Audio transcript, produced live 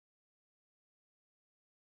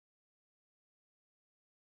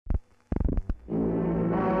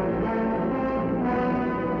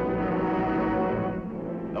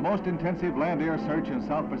The most intensive land-air search in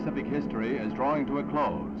South Pacific history is drawing to a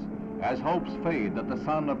close, as hopes fade that the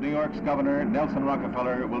son of New York's Governor Nelson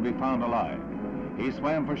Rockefeller will be found alive. He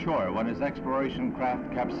swam for shore when his exploration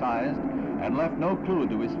craft capsized and left no clue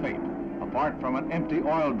to his fate, apart from an empty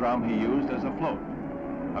oil drum he used as a float.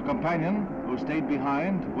 A companion who stayed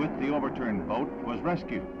behind with the overturned boat was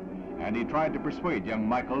rescued, and he tried to persuade young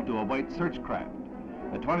Michael to await search craft.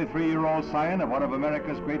 The 23-year-old scion of one of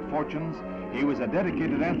America's great fortunes, he was a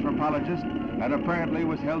dedicated anthropologist and apparently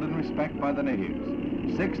was held in respect by the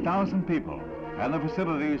natives. 6,000 people and the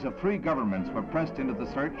facilities of 3 governments were pressed into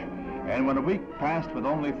the search, and when a week passed with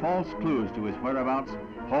only false clues to his whereabouts,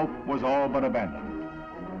 hope was all but abandoned.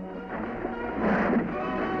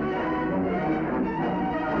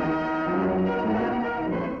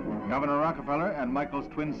 Governor Rockefeller and Michael's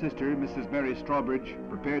twin sister, Mrs. Mary Strawbridge,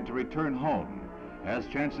 prepared to return home, as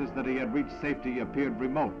chances that he had reached safety appeared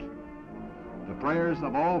remote. The prayers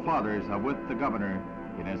of all fathers are with the governor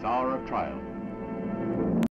in his hour of trial.